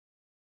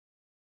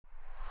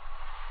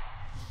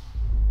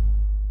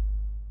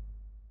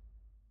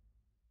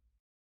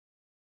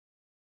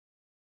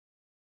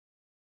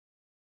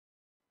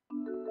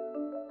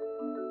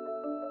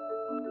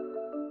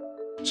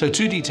So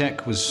 2D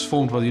Tech was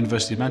formed by the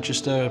University of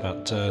Manchester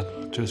about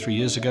 2 or 3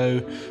 years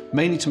ago,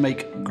 mainly to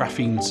make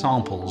graphene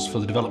samples for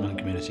the development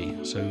community,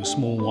 so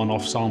small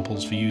one-off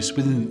samples for use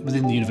within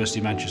the University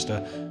of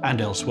Manchester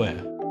and elsewhere.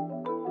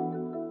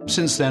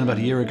 Since then, about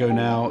a year ago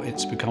now,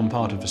 it's become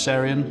part of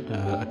Vissarion,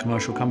 a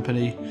commercial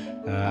company,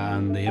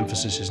 and the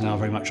emphasis is now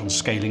very much on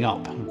scaling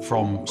up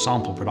from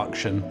sample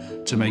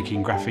production to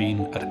making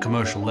graphene at a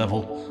commercial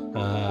level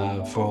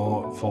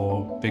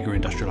for bigger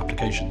industrial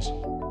applications.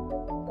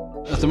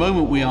 At the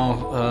moment we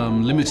are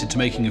limited to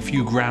making a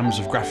few grams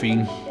of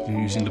graphene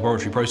using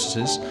laboratory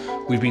processes.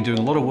 We've been doing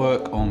a lot of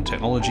work on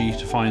technology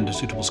to find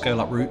suitable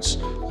scale-up routes,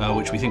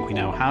 which we think we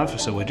now have.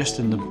 So we're just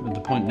in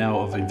the point now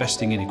of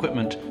investing in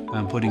equipment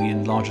and putting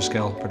in larger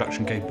scale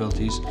production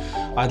capabilities.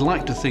 I'd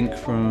like to think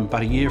from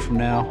about a year from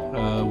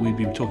now we'd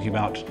be talking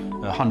about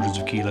hundreds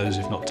of kilos,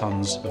 if not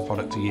tons, of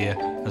product a year,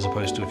 as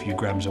opposed to a few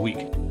grams a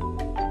week.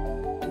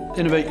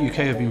 Innovate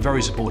UK have been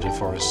very supportive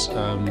for us.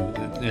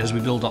 As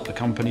we build up the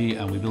company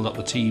and we build up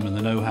the team and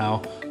the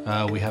know-how,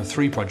 we have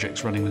 3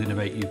 projects running with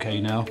Innovate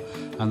UK now,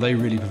 and they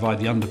really provide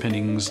the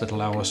underpinnings that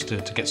allow us to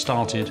get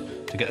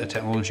started, to get the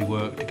technology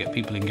work, to get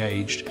people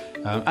engaged,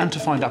 and to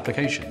find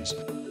applications.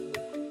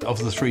 Of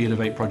the 3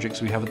 Innovate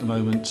projects we have at the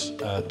moment,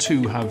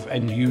 2 have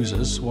end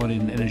users, one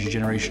in energy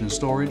generation and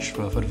storage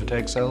for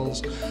photovoltaic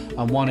cells,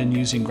 and one in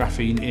using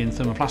graphene in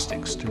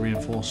thermoplastics to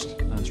reinforce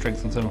and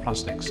strengthen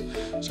thermoplastics.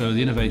 So the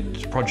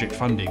Innovate project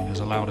funding has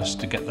allowed us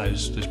to get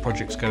those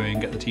projects going,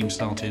 get the team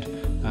started,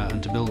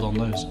 and to build on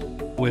those.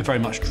 We're very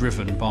much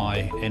driven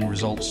by end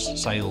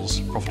results, sales,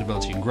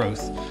 profitability and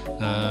growth,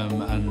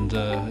 and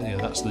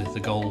that's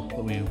the goal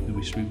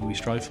that we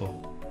strive for.